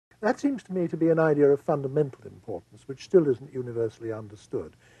That seems to me to be an idea of fundamental importance, which still isn't universally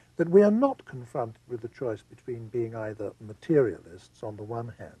understood, that we are not confronted with the choice between being either materialists on the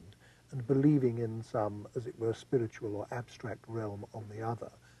one hand and believing in some, as it were, spiritual or abstract realm on the other.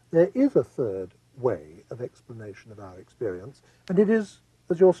 There is a third way of explanation of our experience, and it is,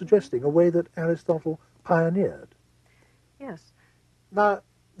 as you're suggesting, a way that Aristotle pioneered. Yes. Now,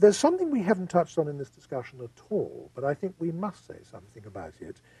 there's something we haven't touched on in this discussion at all, but I think we must say something about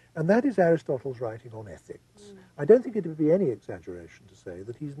it, and that is Aristotle's writing on ethics. I don't think it would be any exaggeration to say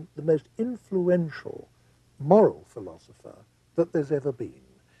that he's the most influential moral philosopher that there's ever been.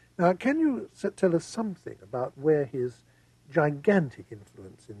 Now, can you tell us something about where his gigantic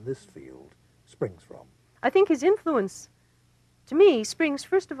influence in this field springs from? I think his influence, to me, springs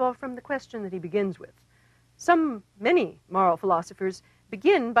first of all from the question that he begins with. Many moral philosophers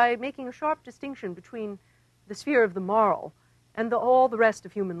begin by making a sharp distinction between the sphere of the moral and all the rest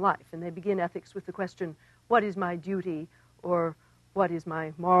of human life. And they begin ethics with the question, what is my duty, or what is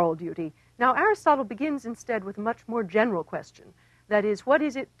my moral duty? Now, Aristotle begins instead with a much more general question. That is, what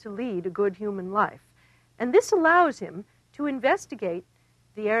is it to lead a good human life? And this allows him to investigate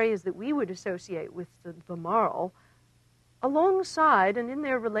the areas that we would associate with the moral alongside and in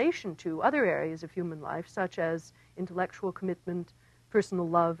their relation to other areas of human life, such as intellectual commitment, personal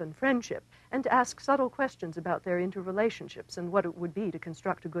love, and friendship, and to ask subtle questions about their interrelationships and what it would be to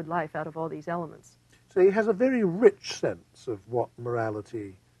construct a good life out of all these elements. So he has a very rich sense of what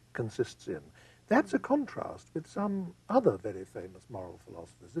morality consists in. That's a contrast with some other very famous moral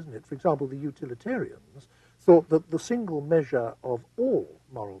philosophers, isn't it? For example, the utilitarians thought that the single measure of all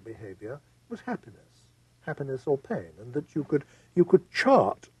moral behavior was happiness or pain, and that you could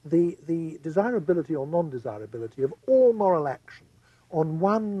chart the desirability or non-desirability of all moral action on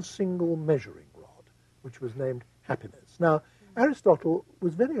one single measuring rod, which was named happiness. Now, Aristotle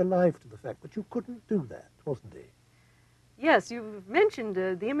was very alive to the fact that you couldn't do that, wasn't he? Yes, you've mentioned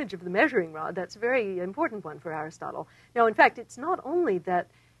the image of the measuring rod. That's a very important one for Aristotle. Now, in fact, it's not only that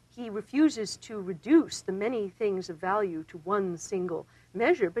he refuses to reduce the many things of value to one single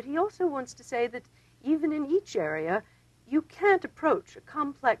measure, but he also wants to say that even in each area, you can't approach a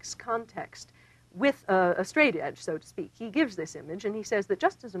complex context with a straight edge, so to speak. He gives this image, and he says that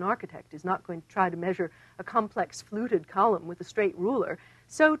just as an architect is not going to try to measure a complex fluted column with a straight ruler,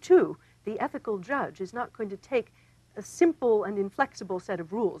 so too the ethical judge is not going to take a simple and inflexible set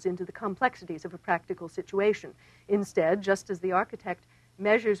of rules into the complexities of a practical situation. Instead, just as the architect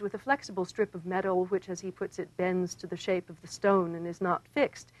measures with a flexible strip of metal, which, as he puts it, bends to the shape of the stone and is not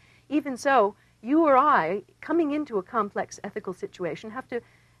fixed, even so, you or I, coming into a complex ethical situation, have to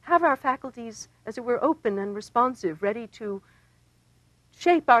have our faculties, as it were, open and responsive, ready to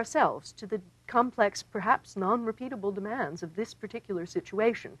shape ourselves to the complex, perhaps non-repeatable demands of this particular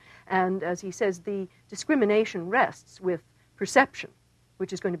situation. And as he says, the discrimination rests with perception,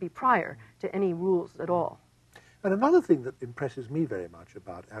 which is going to be prior to any rules at all. And another thing that impresses me very much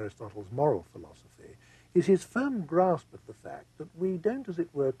about Aristotle's moral philosophy is his firm grasp of the fact that we don't, as it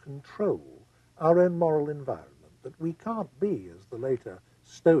were, control our own moral environment, that we can't be, as the later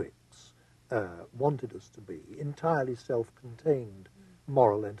Stoics wanted us to be, entirely self-contained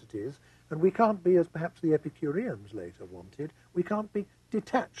moral entities, and we can't be, as perhaps the Epicureans later wanted, we can't be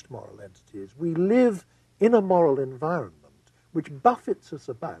detached moral entities. We live in a moral environment which buffets us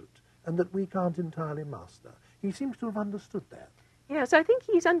about and that we can't entirely master. He seems to have understood that. Yes, I think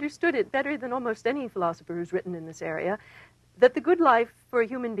he's understood it better than almost any philosopher who's written in this area, that the good life for a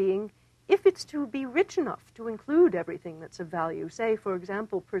human being, if it's to be rich enough to include everything that's of value, say, for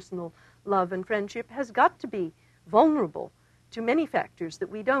example, personal love and friendship, has got to be vulnerable to many factors that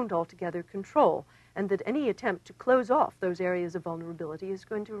we don't altogether control, and that any attempt to close off those areas of vulnerability is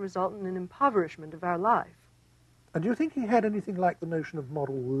going to result in an impoverishment of our life. And do you think he had anything like the notion of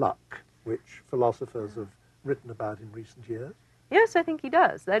moral luck, which philosophers have written about in recent years? Yes, I think he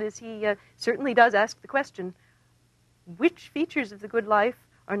does. That is, he certainly does ask the question, which features of the good life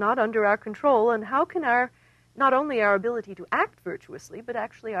are not under our control, and how can not only our ability to act virtuously, but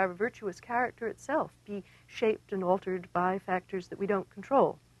actually our virtuous character itself be shaped and altered by factors that we don't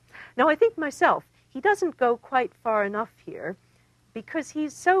control. Now, I think myself, he doesn't go quite far enough here, because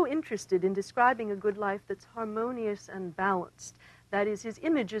he's so interested in describing a good life that's harmonious and balanced. That is, his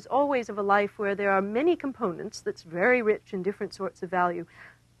image is always of a life where there are many components that's very rich in different sorts of value,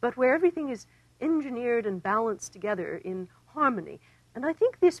 but where everything is engineered and balanced together in harmony. And I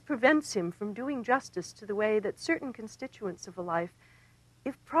think this prevents him from doing justice to the way that certain constituents of a life,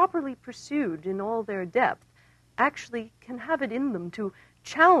 if properly pursued in all their depth, actually can have it in them to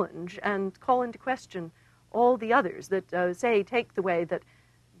challenge and call into question all the others that, say, take the way that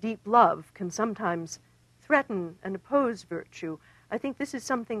deep love can sometimes threaten and oppose virtue. I think this is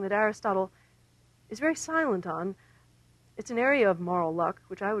something that Aristotle is very silent on. It's an area of moral luck,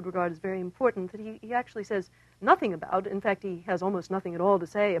 which I would regard as very important, that he actually says nothing about. In fact, he has almost nothing at all to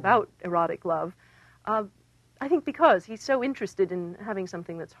say about erotic love. I think because he's so interested in having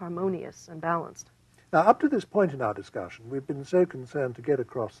something that's harmonious and balanced. Now, up to this point in our discussion, we've been so concerned to get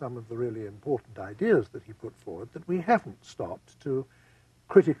across some of the really important ideas that he put forward that we haven't stopped to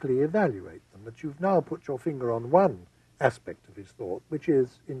critically evaluate them, that you've now put your finger on one aspect of his thought, which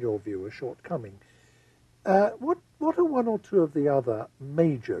is, in your view, a shortcoming. What are one or two of the other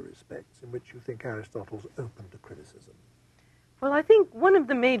major respects in which you think Aristotle's open to criticism? Well, I think one of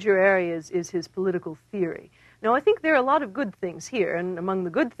the major areas is his political theory. Now, I think there are a lot of good things here, and among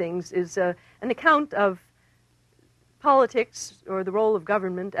the good things is an account of politics or the role of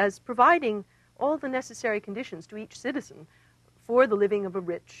government as providing all the necessary conditions to each citizen for the living of a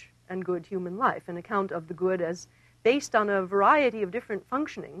rich and good human life, an account of the good as based on a variety of different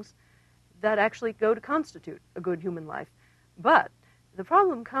functionings that actually go to constitute a good human life. But the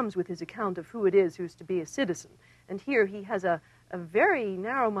problem comes with his account of who it is who's to be a citizen. And here he has a very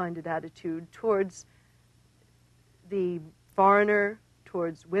narrow-minded attitude towards the foreigner,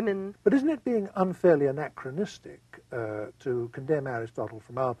 towards women. But isn't it being unfairly anachronistic to condemn Aristotle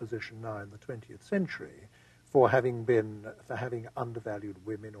from our position now in the 20th century for having undervalued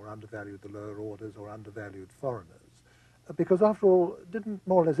women or undervalued the lower orders or undervalued foreigners? Because after all, didn't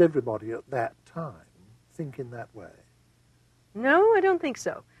more or less everybody at that time think in that way? No, I don't think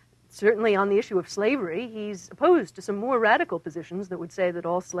so. Certainly on the issue of slavery, he's opposed to some more radical positions that would say that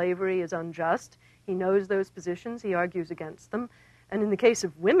all slavery is unjust. He knows those positions. He argues against them. And in the case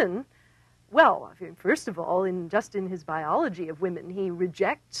of women, well, first of all, in his biology of women, he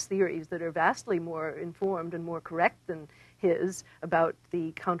rejects theories that are vastly more informed and more correct than his about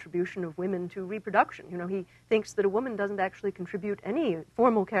the contribution of women to reproduction. You know, he thinks that a woman doesn't actually contribute any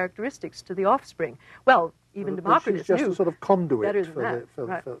formal characteristics to the offspring. Well, even Democritus she's just knew a sort of conduit better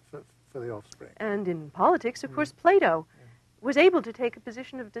for the offspring. And in politics, of course, Plato was able to take a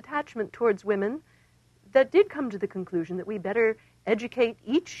position of detachment towards women that did come to the conclusion that we better educate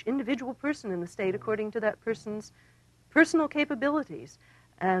each individual person in the state according to that person's personal capabilities.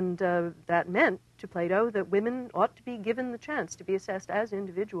 And that meant to Plato that women ought to be given the chance to be assessed as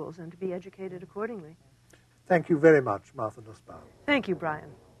individuals and to be educated accordingly. Thank you very much, Martha Nussbaum. Thank you,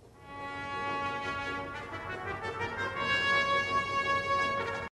 Brian.